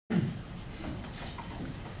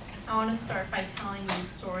I want to start by telling you a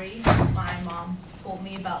story my mom told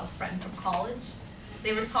me about a friend from college.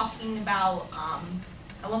 They were talking about,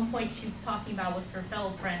 at one point she was talking about with her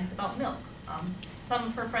fellow friends about milk. Some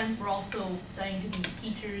of her friends were also studying to be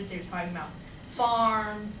teachers. They were talking about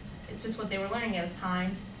farms. It's just what they were learning at the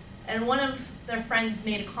time. And one of their friends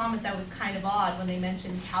made a comment that was kind of odd when they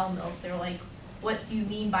mentioned cow milk. They were like, "What do you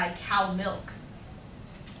mean by cow milk?"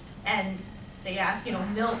 And they asked,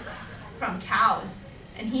 milk from cows.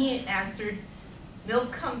 And he answered,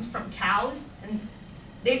 "Milk comes from cows?" And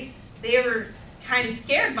they were kind of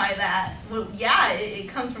scared by that. Well, yeah, it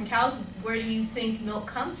comes from cows. Where do you think milk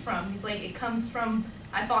comes from? He's like, "It comes from,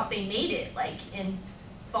 I thought they made it. Like in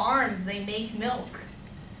farms, they make milk."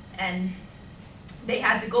 And they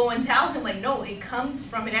had to go and tell him, like, "No, it comes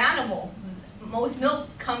from an animal. Most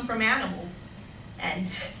milks come from animals."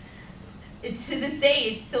 And to this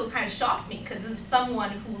day, it still kind of shocks me, because as someone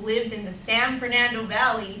who lived in the San Fernando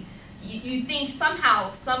Valley, you think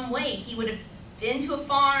somehow, some way, he would have been to a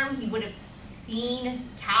farm, he would have seen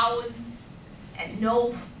cows, and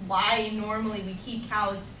know why normally we keep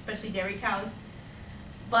cows, especially dairy cows,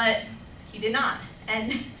 but he did not.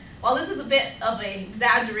 And while this is a bit of an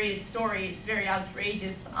exaggerated story, it's very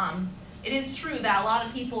outrageous, it is true that a lot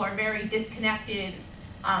of people are very disconnected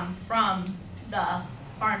from the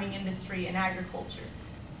farming industry and agriculture.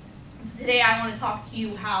 So today I want to talk to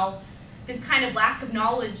you how this kind of lack of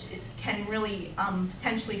knowledge can really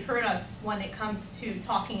potentially hurt us when it comes to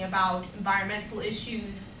talking about environmental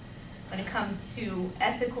issues, when it comes to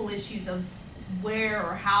ethical issues of where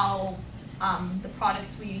or how the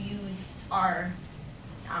products we use are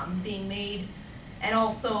being made, and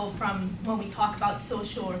also from when we talk about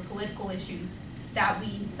social or political issues that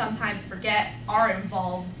we sometimes forget are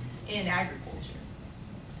involved in agriculture.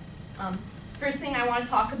 First thing I want to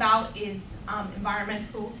talk about is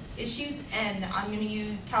environmental issues, and I'm going to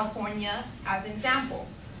use California as an example.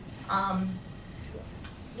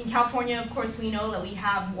 In California, of course, we know that we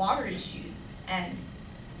have water issues, and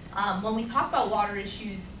when we talk about water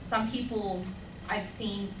issues, some people I've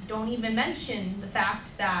seen don't even mention the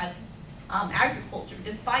fact that agriculture,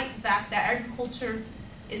 despite the fact that agriculture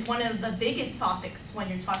is one of the biggest topics when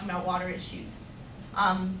you're talking about water issues.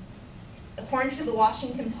 According to the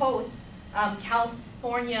Washington Post,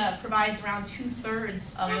 California provides around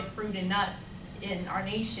 2/3 of the fruit and nuts in our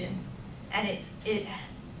nation, and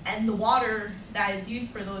and the water that is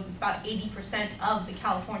used for those is about 80% of the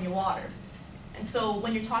California water. And so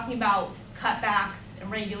when you're talking about cutbacks and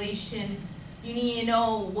regulation, you need to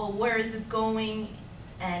know, well, where is this going,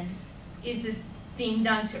 and is this being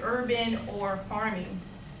done to urban or farming?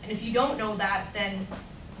 And if you don't know that, then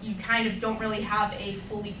you kind of don't really have a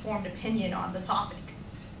fully formed opinion on the topic.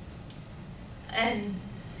 And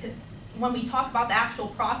when we talk about the actual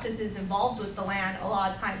processes involved with the land, a lot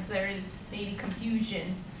of times there is maybe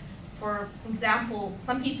confusion. For example,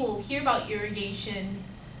 some people hear about irrigation,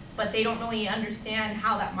 but they don't really understand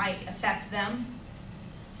how that might affect them.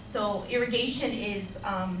 So irrigation is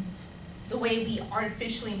the way we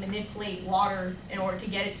artificially manipulate water in order to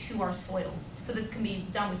get it to our soils. So this can be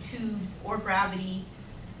done with tubes or gravity.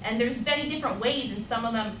 And there's many different ways, and some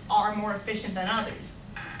of them are more efficient than others.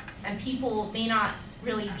 And people may not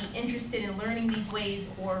really be interested in learning these ways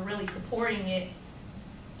or really supporting it,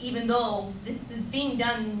 even though this is being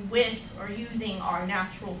done with or using our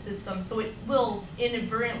natural system. So it will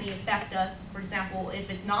inadvertently affect us. For example, if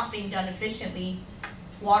it's not being done efficiently,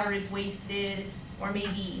 water is wasted, or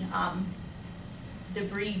maybe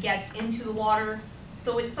debris gets into the water.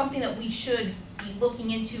 So it's something that we should be looking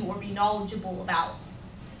into or be knowledgeable about.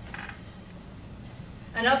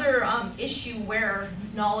 Another issue where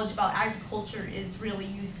knowledge about agriculture is really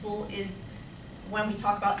useful is when we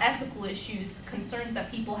talk about ethical issues, concerns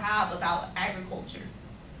that people have about agriculture.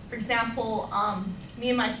 For example, me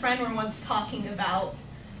and my friend were once talking about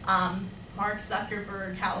Mark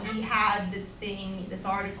Zuckerberg, how he had this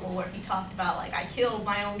article where he talked about, like, "I killed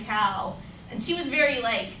my own cow." And she was very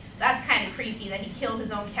like, "That's kind of creepy that he killed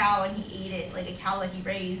his own cow and he ate it, like a cow that he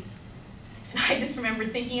raised." And I just remember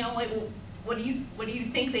thinking, I'm like, well, what do you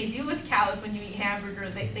think they do with cows when you eat hamburger?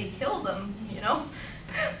 They kill them,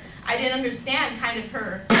 I didn't understand kind of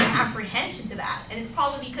her apprehension to that. And it's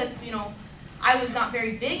probably because, I was not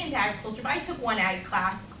very big into agriculture, but I took one ag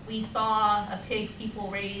class. We saw a pig people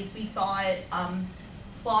raised, we saw it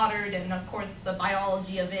slaughtered, and of course the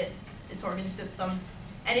biology of it, its organ system.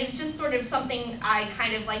 And it was just sort of something I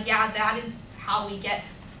kind of like, yeah, that is how we get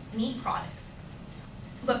meat products.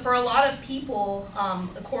 But for a lot of people,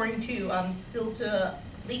 according to Silta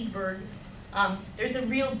Liegberg, there's a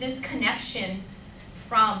real disconnection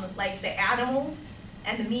from like the animals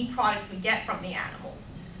and the meat products we get from the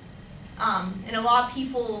animals. And a lot of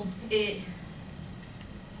people, this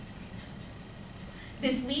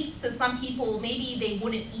leads to some people, maybe they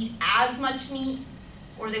wouldn't eat as much meat,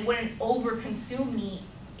 or they wouldn't over-consume meat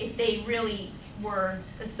if they really were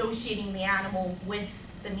associating the animal with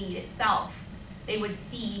the meat itself. They would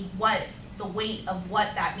see what the weight of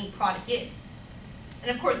what that meat product is. And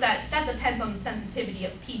of course that depends on the sensitivity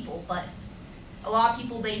of people, but a lot of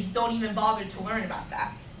people, they don't even bother to learn about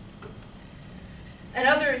that.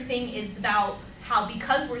 Another thing is about how,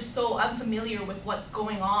 because we're so unfamiliar with what's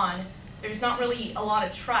going on, there's not really a lot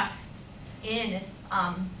of trust in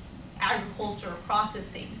agriculture or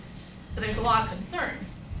processing, but there's a lot of concern.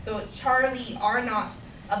 So Charlie Arnott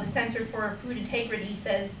of the Center for Food Integrity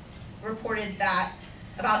reported that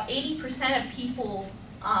about 80% of people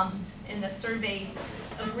in the survey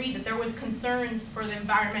agreed that there was concerns for the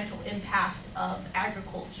environmental impact of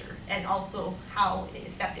agriculture and also how it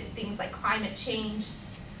affected things like climate change.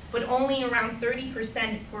 But only around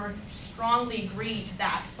 30% were strongly agreed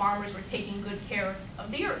that farmers were taking good care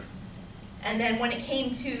of the earth. And then when it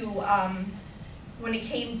came to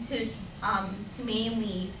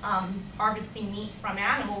humanely harvesting meat from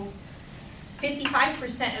animals,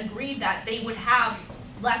 55% agreed that they would have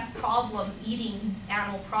less problem eating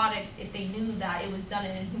animal products if they knew that it was done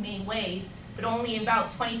in a humane way, but only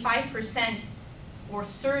about 25% were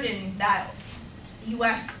certain that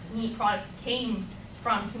U.S. meat products came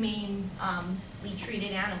from humanely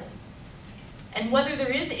treated animals. And whether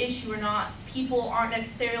there is an issue or not, people aren't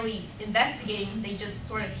necessarily investigating, they just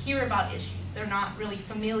sort of hear about issues. They're not really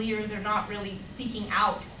familiar, they're not really seeking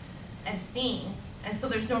out and seeing, and so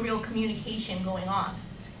there's no real communication going on.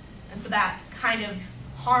 And so that kind of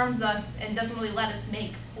harms us and doesn't really let us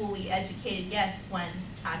make fully educated guess when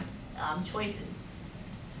choices.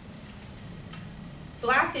 The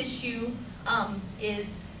last issue is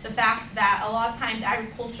the fact that a lot of times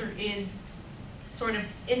agriculture is sort of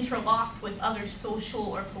interlocked with other social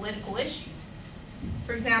or political issues.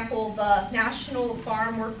 For example, the National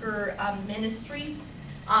Farm Worker Ministry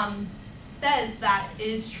says that it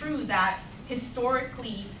is true that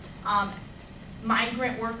historically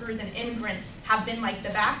migrant workers and immigrants have been like the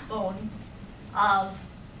backbone of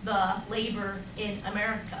the labor in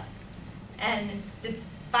America. And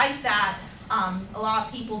despite that, a lot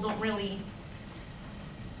of people don't really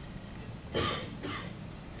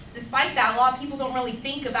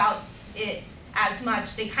think about it as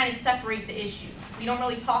much. They kind of separate the issue. We don't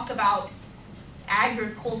really talk about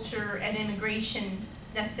agriculture and immigration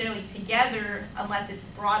necessarily together unless it's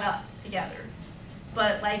brought up together.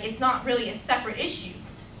 But like, it's not really a separate issue.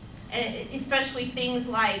 And especially things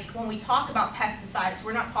like when we talk about pesticides,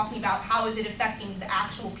 we're not talking about how is it affecting the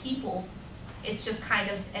actual people. It's just kind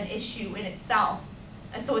of an issue in itself.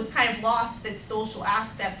 And so it's kind of lost this social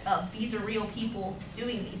aspect of these are real people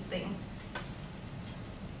doing these things.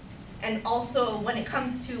 And also when it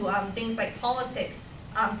comes to things like politics,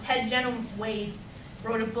 Ted Genoways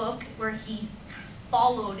wrote a book where he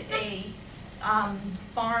followed a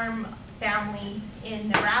farm family in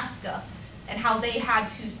Nebraska and how they had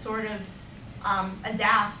to sort of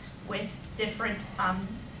adapt with different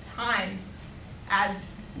times as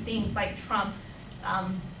things like Trump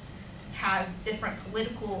has different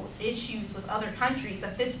political issues with other countries,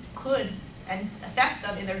 that this could affect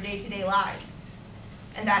them in their day-to-day lives.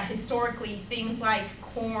 And that historically things like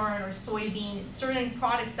corn or soybean, certain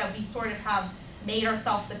products that we sort of have made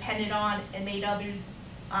ourselves dependent on and made others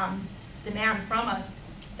demand from us,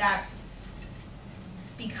 that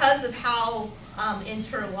because of how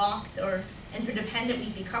interlocked or interdependent we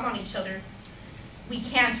become on each other, we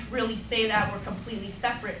can't really say that we're completely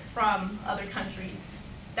separate from other countries.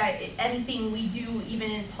 That anything we do, even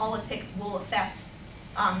in politics, will affect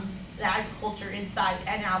the agriculture inside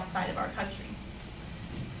and outside of our country.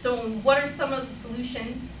 So what are some of the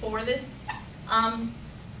solutions for this? One,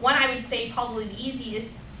 I would say probably the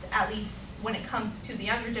easiest, at least when it comes to the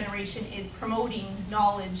younger generation, is promoting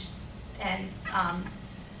knowledge and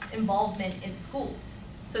involvement in schools.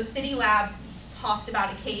 So City Lab talked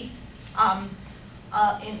about a case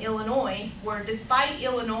in Illinois where, despite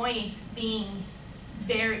Illinois being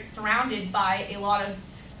very surrounded by a lot of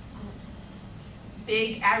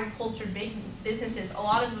big agriculture, big businesses, a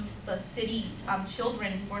lot of the city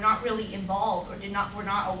children were not really involved or were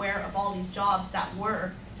not aware of all these jobs that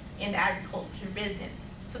were in the agriculture business.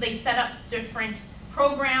 So they set up different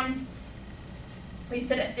programs. They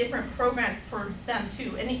set up different programs for them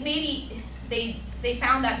too. And maybe they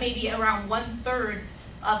found that maybe around 1/3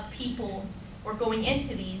 of people were going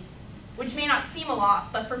into these, which may not seem a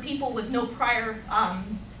lot, but for people with no prior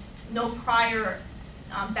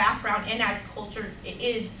background in agriculture, it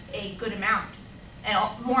is a good amount. And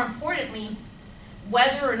more importantly,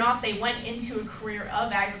 whether or not they went into a career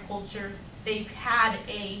of agriculture, they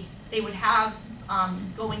would have,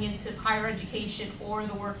 going into higher education or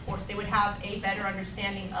the workforce, they would have a better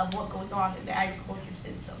understanding of what goes on in the agriculture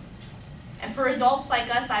system. And for adults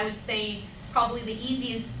like us, I would say probably the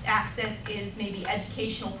easiest access is maybe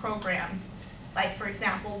educational programs. Like, for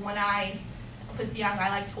example, when I was young, I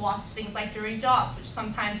liked to watch things like Dirty Jobs, which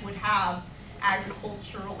sometimes would have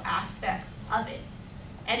agricultural aspects of it.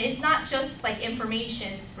 And it's not just like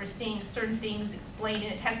information for seeing certain things explained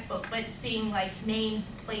in a textbook, but seeing like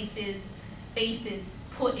names, places, faces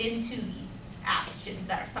put into these actions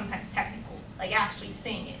that are sometimes technical, like actually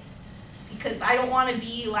seeing it. Because I don't want to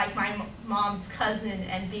be like my mom's cousin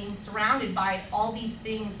and being surrounded by all these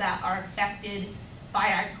things that are affected by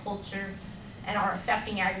agriculture and are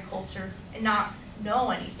affecting agriculture and not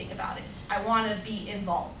know anything about it. I want to be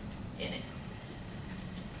involved in it.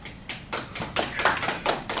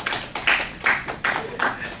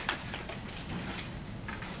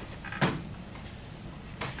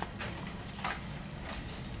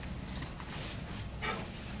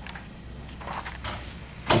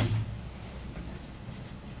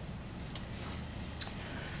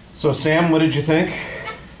 So Sam, what did you think?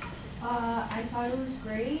 I thought it was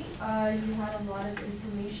great. You had a lot of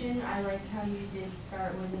information. I liked how you did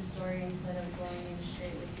start with the story instead of going in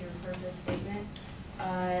straight with your purpose statement.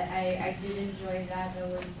 I did enjoy that. That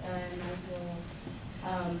was a nice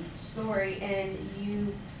little story. And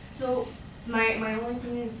you, so my only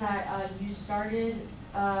thing is that you started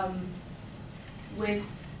with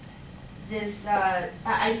this,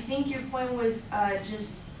 I think your point was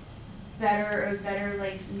just better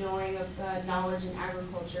like knowing of knowledge in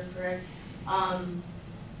agriculture, correct?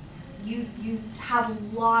 You have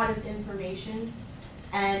a lot of information,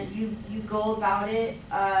 and you go about it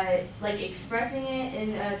like expressing it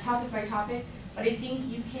in topic by topic. But I think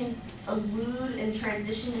you can allude and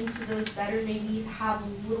transition into those better. Maybe have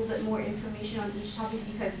a little bit more information on each topic,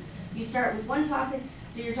 because you start with one topic,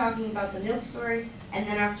 so you're talking about the milk story, and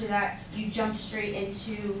then after that you jump straight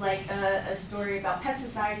into like a story about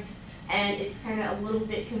pesticides. And it's kind of a little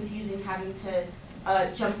bit confusing having to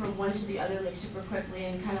jump from one to the other like super quickly,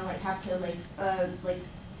 and kind of like have to like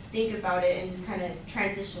think about it and kind of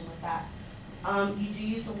transition with that. You do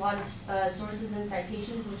use a lot of sources and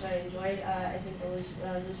citations, which I enjoyed. I think those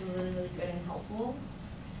were really good and helpful.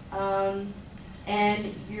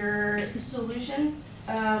 And your solution,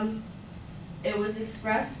 it was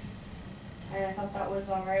expressed. And I thought that was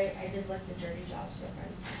all right. I did like the Dirty Jobs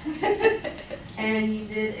reference. And you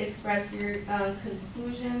did express your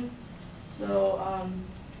conclusion. So,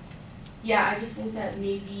 yeah, I just think that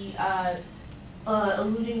maybe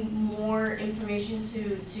alluding more information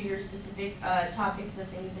to your specific topics, the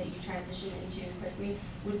things that you transition into quickly,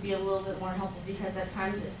 would be a little bit more helpful, because at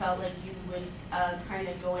times it felt like you would kind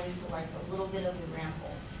of go into like a little bit of a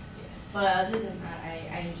ramble. But other than that,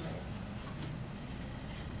 I enjoyed it.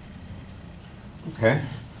 Okay.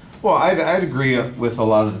 Well, I'd agree with a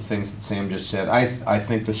lot of the things that Sam just said. I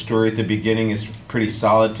think the story at the beginning is pretty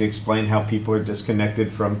solid to explain how people are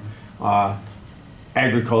disconnected from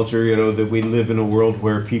agriculture. You know, that we live in a world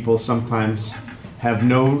where people sometimes have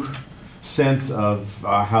no sense of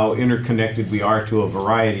how interconnected we are to a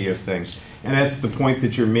variety of things. And that's the point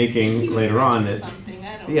that you're making later on. That,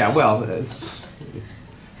 yeah, well, it's...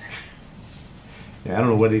 Yeah, I don't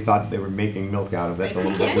know what he thought they were making milk out of. That's a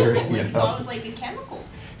little bit weird. You know? It was like a chemical.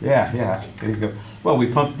 Yeah. There you go. Well,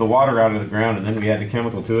 we pumped the water out of the ground, and then we add the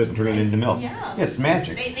chemical to it and turn it into milk. Yeah. It's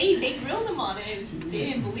magic. They grilled them on it.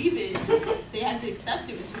 They didn't believe it. They had to accept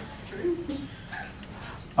it. It was just true.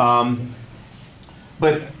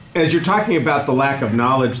 But as you're talking about the lack of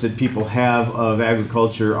knowledge that people have of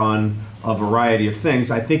agriculture on a variety of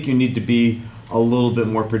things, I think you need to be a little bit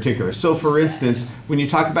more particular. So for instance, when you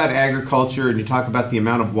talk about agriculture and you talk about the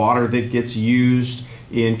amount of water that gets used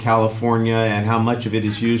in California and how much of it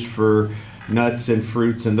is used for nuts and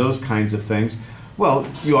fruits and those kinds of things, well,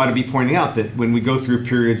 you ought to be pointing out that when we go through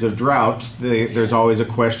periods of drought, there's always a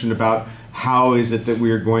question about how is it that we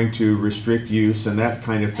are going to restrict use and that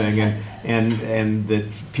kind of thing, and that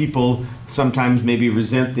people sometimes maybe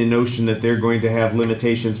resent the notion that they're going to have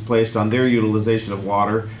limitations placed on their utilization of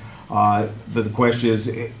water. The question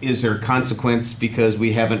is there a consequence because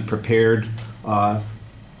we haven't prepared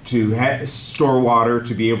to store water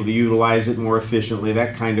to be able to utilize it more efficiently,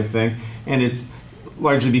 that kind of thing. And it's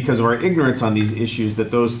largely because of our ignorance on these issues that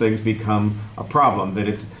those things become a problem. That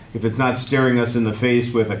if it's not staring us in the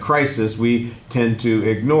face with a crisis, we tend to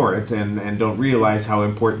ignore it and don't realize how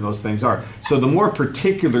important those things are. So the more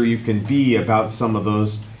particular you can be about some of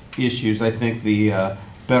those issues, I think the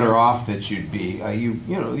better off that you'd be.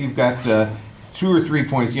 You've got 2 or 3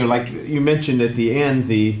 points. Like you mentioned at the end,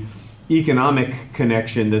 the economic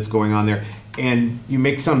connection that's going on there, and you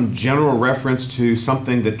make some general reference to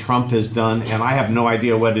something that Trump has done, and I have no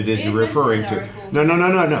idea what it is you're referring to. No.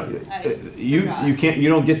 You can't. You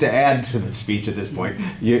don't get to add to the speech at this point.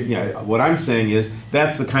 What I'm saying is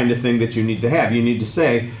that's the kind of thing that you need to have. You need to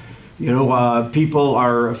say, people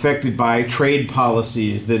are affected by trade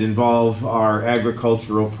policies that involve our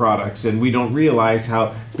agricultural products, and we don't realize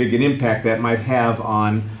how big an impact that might have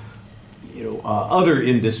on other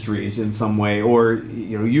industries in some way. Or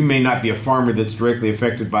you may not be a farmer that's directly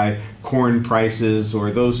affected by corn prices or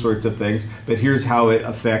those sorts of things, but here's how it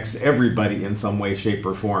affects everybody in some way, shape,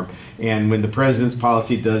 or form. And when the president's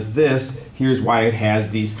policy does this, here's why it has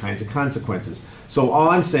these kinds of consequences. So all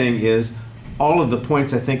I'm saying is, all of the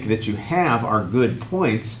points I think that you have are good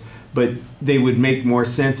points, but they would make more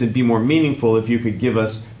sense and be more meaningful if you could give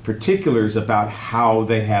us particulars about how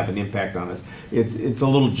they have an impact on us. It's a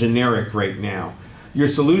little generic right now. Your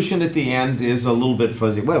solution at the end is a little bit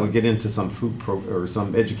fuzzy. Well, we get into some food or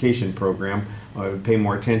some education program, pay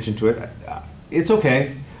more attention to it. It's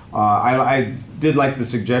okay. I did like the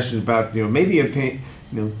suggestion about maybe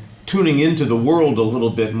tuning into the world a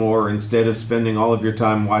little bit more instead of spending all of your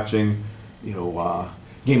time watching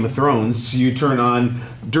Game of Thrones. You turn on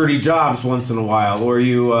Dirty Jobs once in a while, or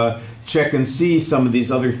you check and see some of these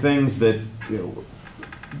other things that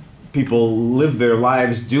people live their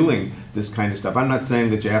lives doing this kind of stuff. I'm not saying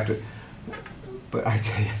that you have to, but I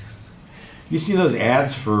tell you see those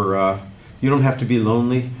ads for you don't have to be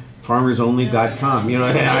lonely, farmersonly.com.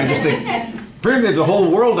 I just think there's a whole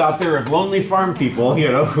world out there of lonely farm people,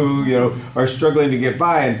 who are struggling to get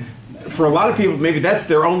by. And for a lot of people, maybe that's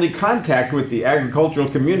their only contact with the agricultural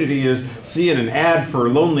community, is seeing an ad for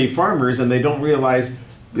lonely farmers, and they don't realize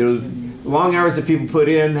long hours that people put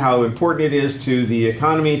in, how important it is to the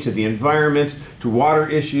economy, to the environment, to water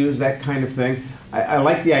issues, that kind of thing. I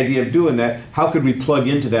like the idea of doing that. How could we plug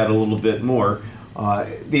into that a little bit more?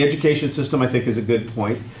 The education system, I think, is a good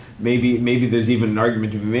point. Maybe there's even an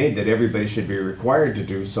argument to be made that everybody should be required to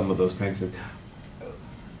do some of those kinds of things.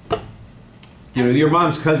 Your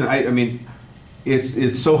mom's cousin, I mean,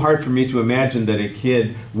 it's so hard for me to imagine that a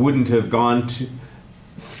kid wouldn't have gone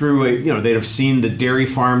through they'd have seen the dairy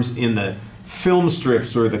farms in the film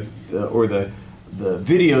strips or the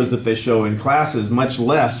videos that they show in classes, much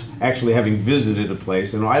less actually having visited a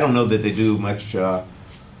place. And I don't know that they do much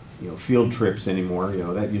field trips anymore.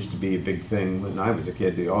 That used to be a big thing when I was a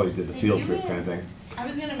kid. They always did the field trip kind of thing. I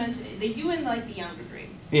was going to mention, they do in like the younger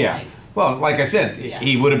grades. Yeah. Well, like I said,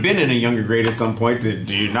 he would have been in a younger grade at some point.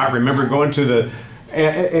 Do you not remember going to the...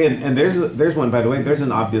 And there's one, by the way, there's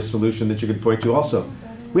an obvious solution that you could point to also.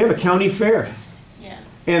 We have a county fair. Yeah.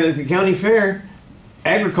 And at the county fair,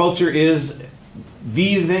 agriculture is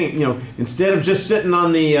the thing. Instead of just sitting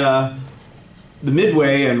on the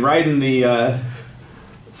midway and riding the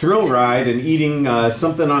thrill ride and eating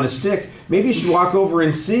something on a stick, maybe you should walk over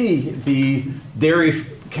and see the dairy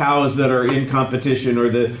cows that are in competition, or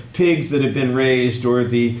the pigs that have been raised, or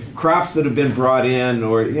the crops that have been brought in,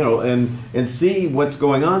 or and see what's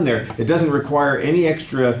going on there. It doesn't require any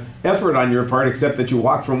extra effort on your part, except that you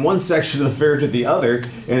walk from one section of the fair to the other,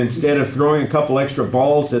 and instead of throwing a couple extra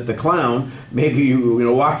balls at the clown, maybe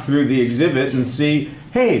you walk through the exhibit and see,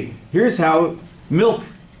 hey, here's how milk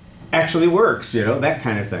actually works, that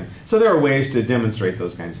kind of thing. So there are ways to demonstrate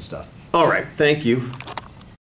those kinds of stuff. All right, thank you.